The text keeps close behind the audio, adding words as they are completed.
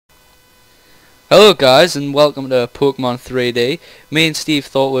Hello guys, and welcome to Pokemon 3D. Me and Steve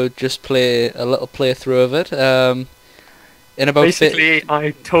thought we'd just play a little playthrough of it. In about Basically,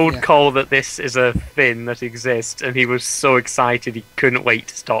 I told yeah. Cole that this is a thing that exists, and he was so excited he couldn't wait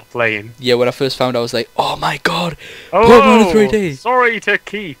to start playing. Yeah, when I first found out, I was like, oh my god, Oh, Pokemon 3D! sorry to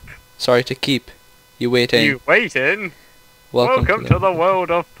keep Sorry to keep you waiting. you waiting. Welcome to the world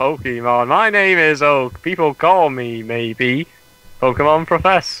of Pokemon. My name is Oak. People call me, maybe, Pokemon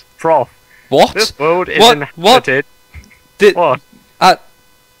Prof. What? This world is What? inhabited. What?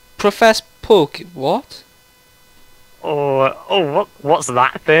 Profess Poke, what? What's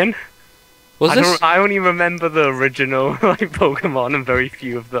that then? I I only remember the original like Pokemon and very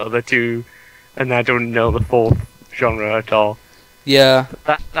few of the other two, and I don't know the fourth genre at all. Yeah,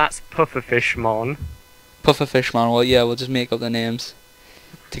 That's Pufferfishmon. Pufferfishman, well yeah, we'll just make up the names.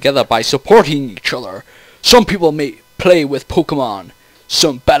 Together by supporting each other. Some people may play with Pokemon,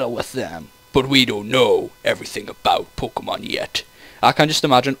 some battle with them, but we don't know everything about Pokemon yet. I can just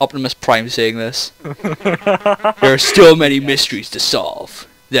imagine Optimus Prime saying this. There are still many mysteries to solve.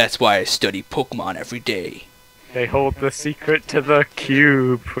 That's why I study Pokemon every day. They hold the secret to the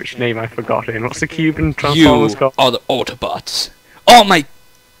cube, which name I've forgotten. What's the cube in You Transformers called? are the Autobots. Oh my...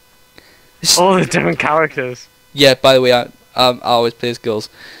 All the different characters. Yeah, by the way, I always play as girls.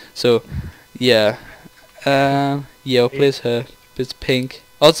 So, yeah. Yeah, I'll play as her. It's pink.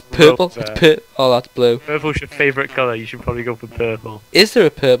 Oh, it's purple. It's oh, that's blue. Purple's your favourite colour. You should probably go for purple. Is there a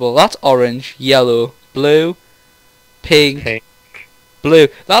purple? That's orange, yellow, blue, pink, Pink. blue.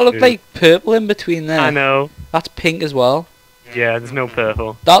 That looked Blue. like purple in between there. I know. That's pink as well. Yeah, there's no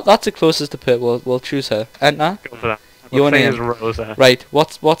purple. That's the closest to purple. We'll choose her. Enter. Go for that. Your We're playing name. as Rosa. Right.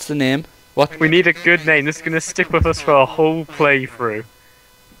 What's the name? What? We need a good name. This is gonna stick with us for a whole playthrough.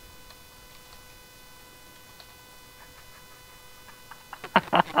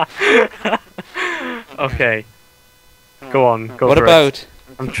 Okay. Go on. Go What for about? it.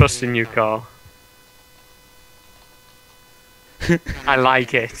 I'm trusting you, Carl. I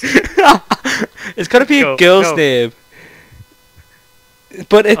like it. It's gotta be a Go, girl's go. name.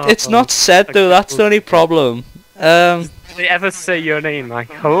 But it's not said though. That's the only problem. Do they ever say your name like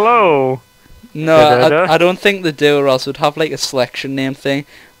hello? No, Da-da-da. I don't think they do, or else we'd have like a selection name thing.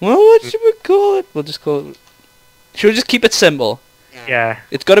 Well, what should we call it? We'll just call it... Should we just keep it simple? Yeah.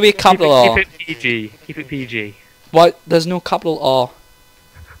 It's got to be a capital R. Keep it PG. Keep it PG. Why? There's no capital R.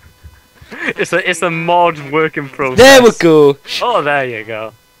 It's a mod work in progress. There we go! Oh, there you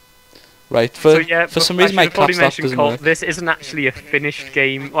go. Right, So for yeah, some I reason my should probably caps lock mention, doesn't Cole, work. this isn't actually a finished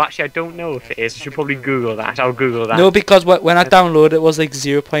game. Well, actually, I don't know if it is. I should probably Google that. I'll Google that. No, because when I downloaded it was like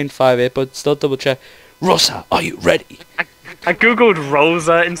 0.58, but still double check. Rosa, are you ready? I googled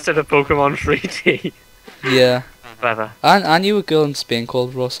Rosa instead of Pokemon 3D. Yeah. Clever. I knew a girl in Spain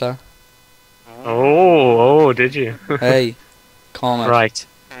called Rosa. Oh, did you? Hey, calm it. Right.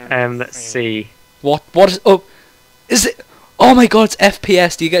 Let's see. What is... Oh, is it... Oh my god, it's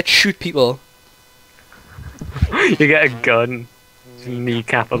FPS. Do you get to shoot people? You get a gun.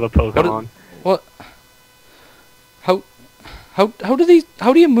 Kneecap of a Pokemon. What? How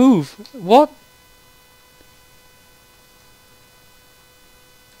do you move? What?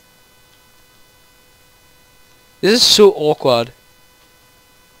 This is so awkward.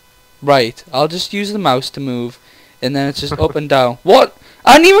 Right, I'll just use the mouse to move, and then it's just up and down. What?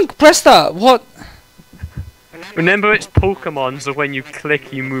 I didn't even press that. What? Remember, it's Pokemon, so when you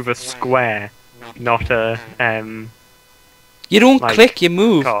click, you move a square, not a You don't like, click, you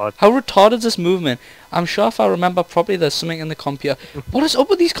move. card. How retarded is this movement? I'm sure if I remember properly, there's something in the computer. What is up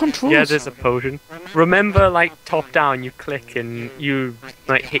with these controls? Yeah, there's a potion. Remember, like, top down, you click and you,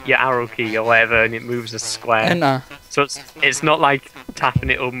 like, hit your arrow key or whatever and it moves a square. Enter. So it's not like tapping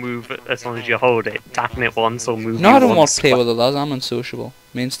it will move as long as you hold it. Tapping it once will move No, you I don't one want to play square. with others. I'm unsociable.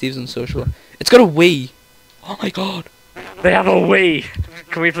 Me and Steve's unsociable. It's got a Wii. Oh my god. They have a Wii!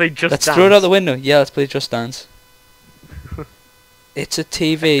 Can we play Just Let's Dance? throw it out the window. Yeah, let's play Just Dance. It's a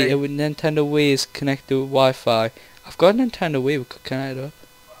TV. Okay. A Nintendo Wii is connected to Wi-Fi. I've got a Nintendo Wii. We could connect it up.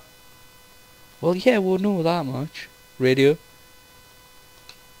 Well, yeah, we'll know that much. Radio.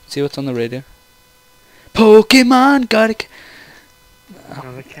 See what's on the radio. Pokemon gotta...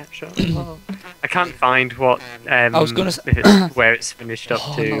 Another catch-up. Oh. I can't find what I was gonna if it's where it's finished up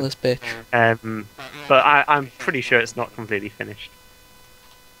Oh, to. not this bitch. But I'm pretty sure it's not completely finished.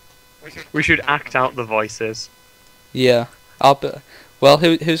 We should act out the voices. Yeah. I'll be... Well,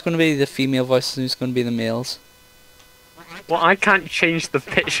 who's going to be the female voices and who's going to be the males? Well, I can't change the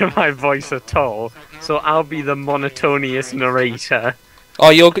pitch of my voice at all, so I'll be the monotonous narrator.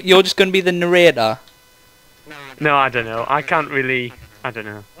 Oh, you're just going to be the narrator? No, I don't know. I can't really I don't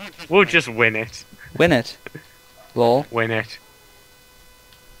know. We'll just win it. Win it. Lol. Win it.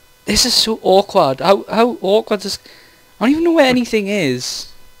 This is so awkward. How awkward is... I don't even know where anything is.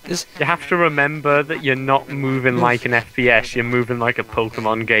 You have to remember that you're not moving like an FPS, you're moving like a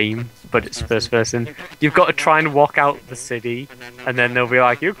Pokemon game, but it's first person. You've got to try and walk out the city, and then they'll be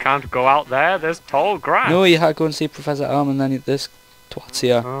like, you can't go out there, there's tall grass. No, you had to go and see Professor Elm, and then this twat's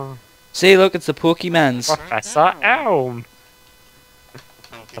here. Oh. See, look, it's the Pokemans. Professor Elm.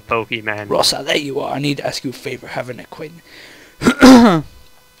 The Pokemon. Rossa, there you are. I need to ask you a favour, having a acquaintance.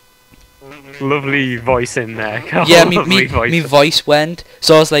 Lovely voice in there. Yeah, Lovely me voice went,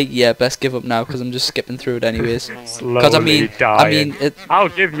 so I was like, yeah, best give up now, because I'm just skipping through it anyways. Because I mean, I'll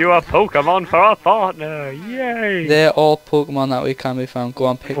give you a Pokemon for a partner. Yay! They're all Pokemon that way can be found. Go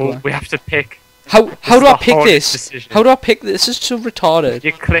on, pick one. We have to pick. How do I pick this? Decision. How do I pick this? This is so retarded.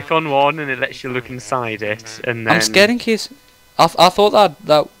 You click on one and it lets you look inside it, and then... I'm scared in case... I thought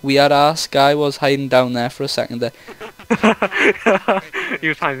that weird ass guy was hiding down there for a second there. He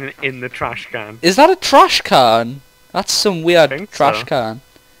was hiding in the trash can. Is that a trash can? That's some weird trash can.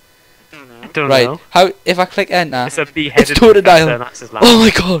 Don't right. know. How if I click enter? It's a beheaded Totodile. That's his last. Oh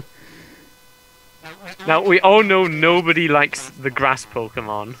my god. Now we all know nobody likes the grass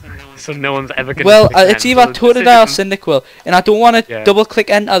Pokemon, so no one's ever gonna. Well, pick it's them, either so Totodile or Cyndaquil, and I don't want to double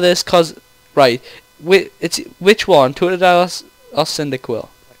click enter this cause it's which one? Totodile or Cyndaquil?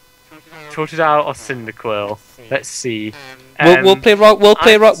 Totodile or Cyndaquil? Let's see. We'll play rock.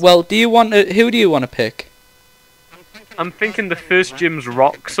 Well, do you want who do you want to pick? I'm thinking the first gym's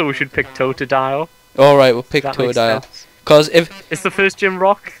rock, so we should pick Totodile. All right, we'll pick Totodile. Cause if it's the first gym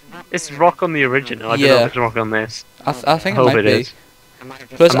rock, it's rock on the original. I don't know if it's rock on this. I think it might be. Is.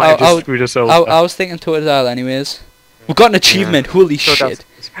 Plus, I was thinking Totodile anyways. We've got an achievement. Yeah. Holy shit!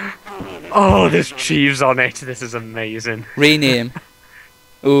 Oh, there's Chiefs on it. This is amazing. Rename.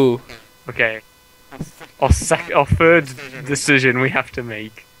 Ooh. Okay. Our third decision we have to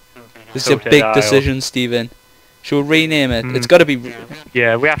make. This is a big decision, Stephen. Should we rename it? It's got to be.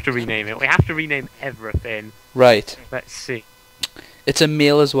 Yeah, we have to rename it. We have to rename everything. Right. Let's see. It's a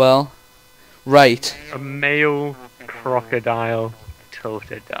male as well. Right. A male crocodile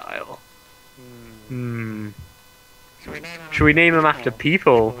Totodile. Should we name them after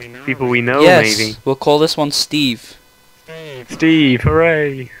people? People we know, maybe? Yes, we'll call this one Steve. Steve,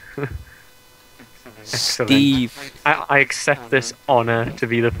 hooray! Steve. I accept this honor to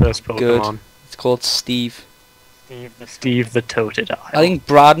be the first Pokemon. Good. It's called Steve. Steve the Totodile. I think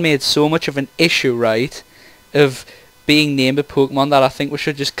Brad made so much of an issue, right, of being named a Pokemon that I think we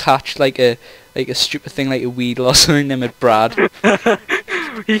should just catch like a stupid thing like a Weedle or something, name it Brad.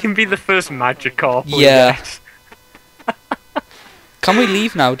 He can be the first Magikarp. Yeah. Can we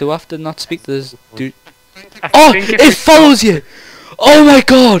leave now? Do I have to not speak to this dude? Oh, it follows you! Oh my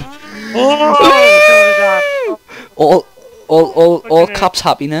god! Oh! all caps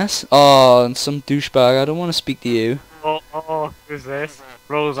happiness. Oh, and some douchebag. I don't want to speak to you. Oh, who's this?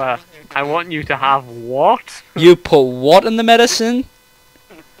 Rosa, I want you to have what? You put what in the medicine?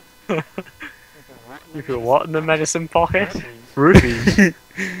 You put what in the medicine pocket? Rupees.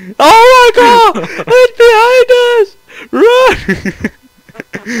 Oh my god! It's behind us! Run!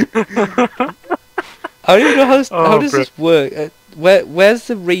 I don't even know how does this work. Where's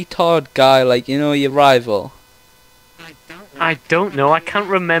the retard guy? Like, you know, your rival. I don't know. I can't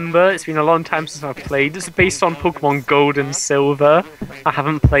remember. It's been a long time since I've played. It's based on Pokemon Gold and Silver. I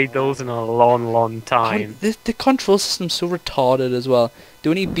haven't played those in a long time. The control system's so retarded as well.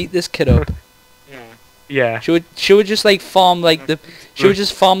 Do we need to beat this kid up? Yeah. Should we just like farm like the? Should we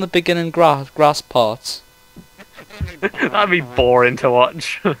just farm the beginning grass parts? That'd be boring to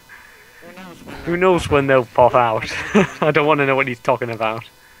watch. Who knows when they'll pop out? I don't want to know what he's talking about.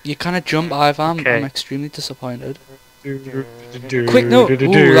 You kind of jump, Ivan. Okay. I'm extremely disappointed. Quick, no! Ooh,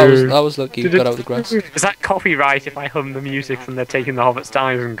 that was lucky. Got out of the grass. Is that copyright if I hum the music from They're Taking the Hobbit's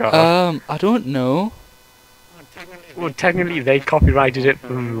Isengard? I don't know. Well, technically they copyrighted it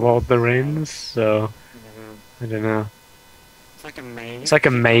from Lord of the Rings, so I don't know. It's like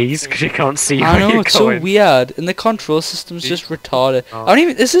a maze because you can't see where you're going. I know, it's so weird, and the control system's just retarded. I don't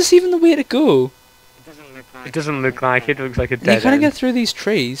even. Is this even the way to go? It doesn't look like it. It looks like a dead end. You can't get through these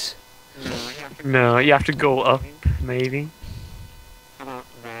trees. No, you have to go up, maybe. How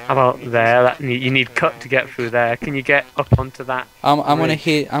about there? You need cut to get through there. Can you get up onto that? I'm gonna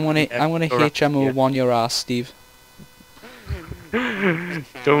HMO1 your ass, Steve.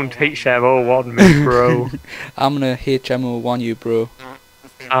 Don't HMO1 me, bro. I'm gonna HMO1 you, bro.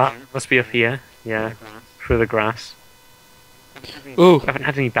 Must be up here. Yeah, through the grass. Ooh. We haven't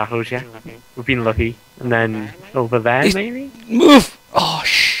had any battles yet. We've been lucky. And then over there, maybe? Move! Oh,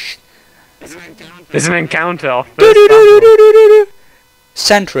 shh. There's an encounter off Do do first do do battle. do do do.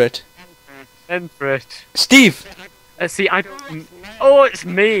 Center it. Enter it. Steve! See, oh, it's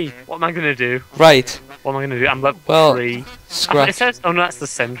me! What am I gonna do? Right. What am I gonna do? I'm level Well, 3. It scratch. says, oh no, that's the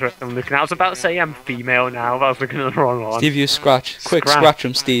center I'm looking at. I was about to say I'm female now, but I was looking at the wrong one. Steve, you scratch. Quick, Scratch. scratch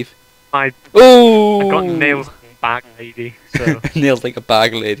him, Steve. I Oh! got nails back, lady. So Nailed like a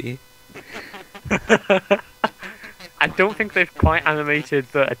bag lady. I don't think they've quite animated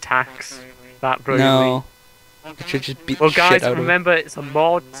the attacks that brilliantly. No. It should just beat Well, the guys, shit out of him. remember it's a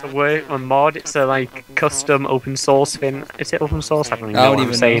mod. It's a like custom open source thing. Is it open source? I don't even know what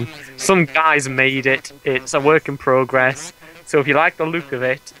I'm saying. Some guys made it. It's a work in progress. So if you like the look of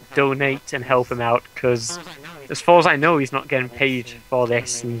it, donate and help him out. Because as far as I know, he's not getting paid for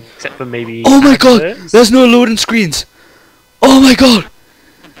this, except for maybe. Oh my god! adverts. There's no loading screens! Oh my god!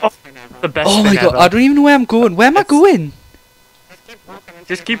 Oh, the best. Oh my thing god! ever. I don't even know where I'm going. Where am I going?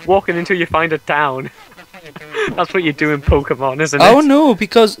 Just keep walking until you find a town. That's what you do in Pokemon, isn't it? Oh no,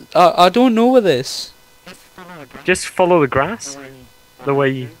 because I don't know where this. Just follow the grass. The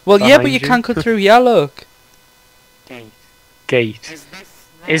way. Well, yeah, but behind you can't cut through here, look. Gate.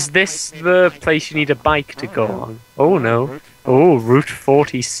 Is this the place you need a bike to go on? Oh no. Oh, Route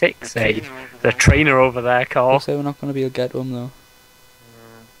 46, eh? The trainer over there, Karl. Looks like we're not going to be able to get to him, though.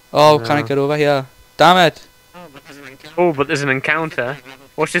 Oh, No. can I get over here? Damn it! Oh, but there's an encounter.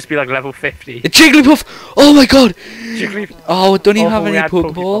 Watch this be like level 50. A Jigglypuff! Oh my god! Jigglypuff. Oh, we don't even Oh, have we any had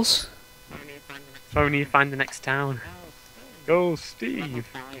Pokeballs. So we need to find the next town. Go, Steve.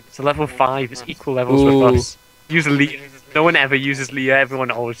 It's a level 5. It's equal levels with Ooh. us. Use Leah. No one ever uses Leah. Everyone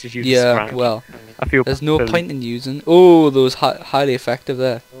always just uses Yeah, Scratch. well, I feel there's no silly. point in using. Oh, those highly effective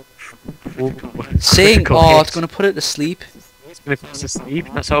there. Ooh, Saying, critical oh, hit. it's going to put it to sleep. It's gonna put us to sleep.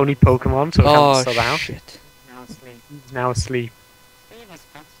 That's our only Pokemon, so we Oh, can't sell out. shit. He's now asleep.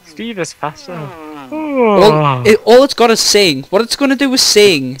 Steve is faster. All it's got is sing. What it's going to do is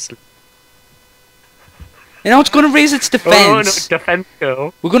sing. You know, it's going to raise its Oh no, defense. defense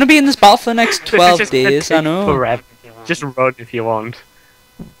girl. We're going to be in this battle for the next This is 12 just gonna days, I take know. Forever. Just run if you want.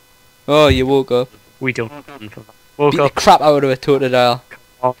 Oh, you woke up. We don't run for that. Woke Beat the up. crap out of it, Totodile.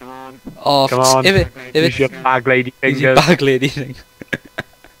 Oh, Oh, come on. if Use it, your bag lady use your fingers. bag lady thing.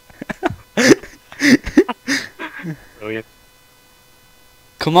 Brilliant.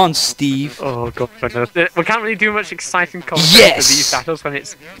 Come on, Steve. Oh god, we can't really do much exciting content Yes! for these battles when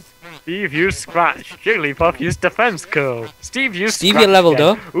it's Steve use Scratch, Jigglypuff use Defense Curl, Steve use Steve, Scratch you leveled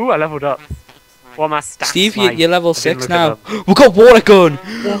again. up. Ooh, I leveled up. What are my stats Steve, like? you're level I didn't 6 look now. it up. We got water gun.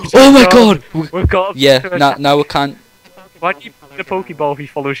 Oh my god. We've got Yeah, to now we can't. Why do you put the Pokeball if he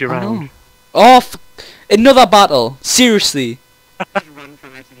follows you I around? know. Oh, another battle. Seriously.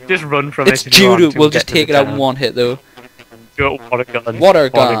 Just run from It's it. if you want judo. to We'll get just to the take it out in town. one hit, though. Do it, water gun. Water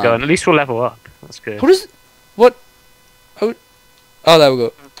gun. At least we'll level up. That's good. What is... What? Oh, there we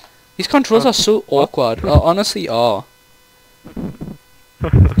go. These controls are so awkward. Honestly, are.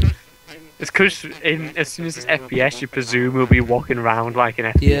 It's because as soon as it's FPS, you presume we'll be walking around like an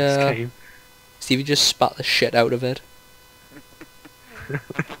FPS Yeah. game. Stevie just spat the shit out of it.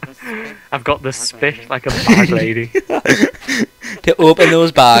 I've got the spit like a bag lady. To open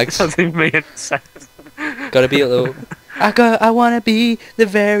those bags. Doesn't make sense. Gotta be a little... I wanna be the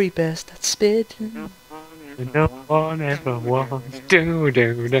very best at spitting. No one ever wants. Do.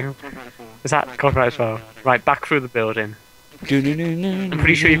 Is that copyright as well? Right, back through the building. I'm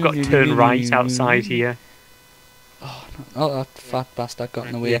pretty sure you've got to turn right outside here. Oh, that fat bastard got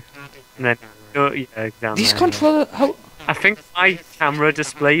in the way. Yeah. And then, oh, yeah, down These there. controllers... How... I think my camera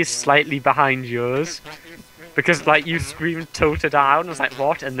display is slightly behind yours. Because, like, you screamed Totodile, and I was like,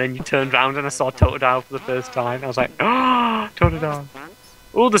 what? And then you turned around and I saw Totodile for the first time. I was like, oh, Totodile.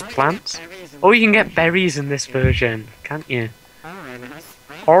 Oh, there's plants. Oh, you can get berries in this version, can't you?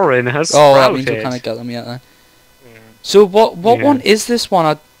 Orin has Oh, that sprouted. means we can't get them yet then. So what Yeah. one is this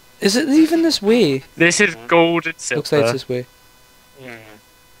one? Is it even this way? This is gold and silver. Looks like it's this way.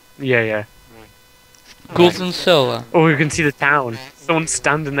 Yeah. Gold and silver. Oh, you can see the town. Someone's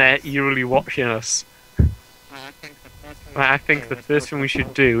standing there eerily watching us. Right, I think the first thing we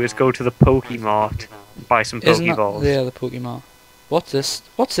should do is go to the Pokemart and buy some Isn't that... Pokeballs. Yeah, the Pokemon. What's this?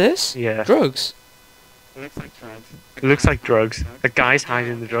 What's this? Yeah. Drugs. It looks like drugs. The guy's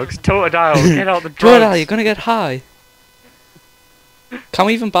hiding the drugs. Totodile, get out the drugs! Totodile, you're gonna get high. Can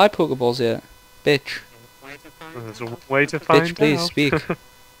we even buy Pokeballs yet? Bitch. There's a way to find Bitch, please out. speak.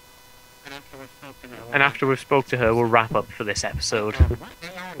 And after we've spoke to her, we'll wrap up for this episode.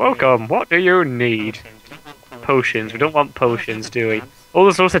 Welcome, what do you need? Potions. We don't want potions, do we? Oh,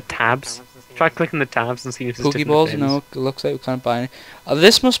 there's lots of tabs. Try clicking the tabs and see if there's different Pokeballs, bins. no, it looks like we can't buy any.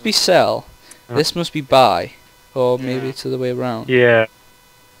 This must be sell. This must be buy. Or maybe it's the other way around. Yeah.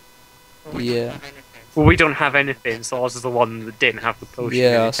 Yeah. Well, we don't have anything, so ours is the one that didn't have the potion in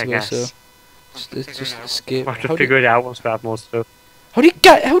Yeah, I it, I suppose guess. so. It's just escape. We'll have to figure it out once we have more stuff. How do you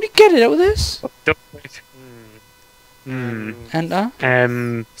get it out of this? Don't wait.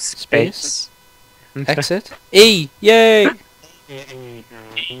 Enter. Space. Exit. E. Yay!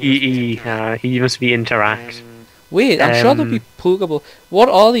 He must be interact. Wait, I'm sure there'll be Pokeball. What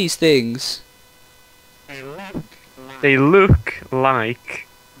are these things? They look like...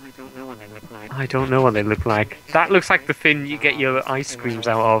 I don't know what they look like. That looks like the thing you get your ice creams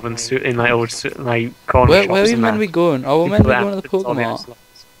out of in like old like corner shops. Where are we and meant to be going? Oh, we're meant to be going to the Pokemon.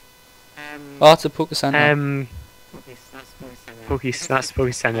 Oh, it's a Poke Center. That's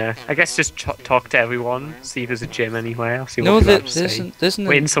Poke Center. I guess just talk to everyone, see if there's a gym anywhere. I'll see No, what there's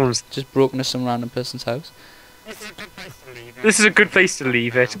just broken into some random person's house. This is a good place to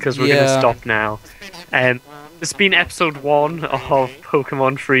leave it because we're gonna stop now. This has been episode 1 of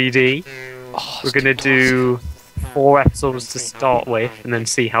Pokemon 3D. Oh, we're gonna do 4 episodes to start with, and then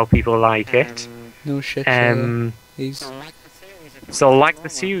see how people like it. No shit. So like the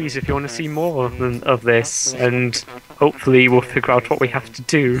series if you want to see more of this, and hopefully we'll figure out what we have to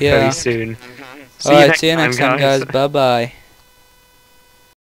do very soon. Alright, see you next time, guys. Bye bye.